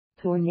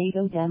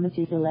Tornado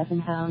damages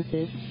 11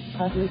 houses,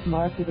 public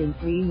market in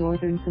 3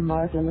 Northern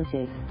Samar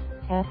villages.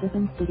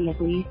 TACLOBAN City.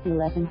 At least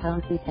 11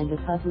 houses and a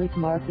public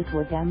market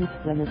were damaged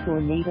when a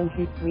tornado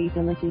hit 3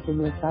 villages in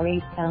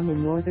Lavezares town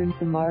in Northern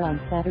Samar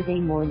on Saturday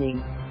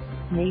morning.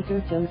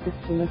 Major Joseph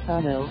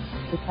Quilitano,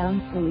 the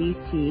town's police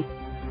chief,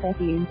 said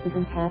the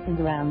incident happened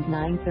around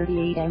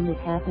 9:30 a.m. It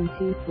happened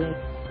too swift,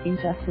 in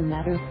just a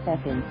matter of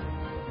seconds.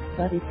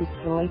 But it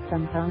destroyed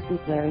some houses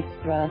where it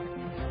struck,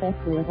 said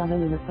Quilitano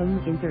in a phone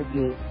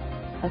interview.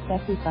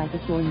 Affected by the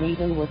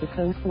tornado were the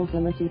coastal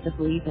villages of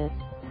Libas,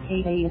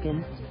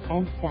 Cataogan,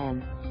 and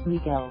San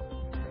Miguel.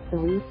 The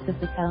roofs of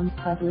the town's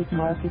public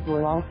market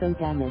were also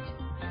damaged.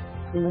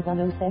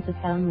 Quilitano said the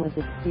town was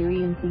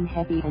experiencing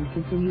heavy and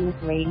continuous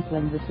rains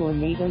when the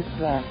tornado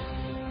struck.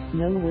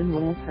 No one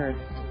was hurt.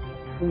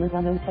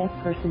 Quilitano said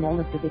personnel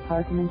of the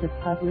Department of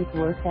Public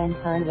Works and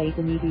Highways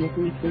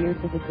immediately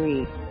cleared the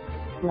debris.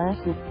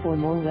 Look for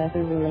more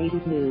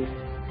weather-related news.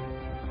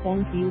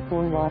 Thank you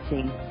for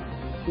watching.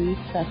 Please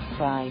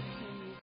subscribe.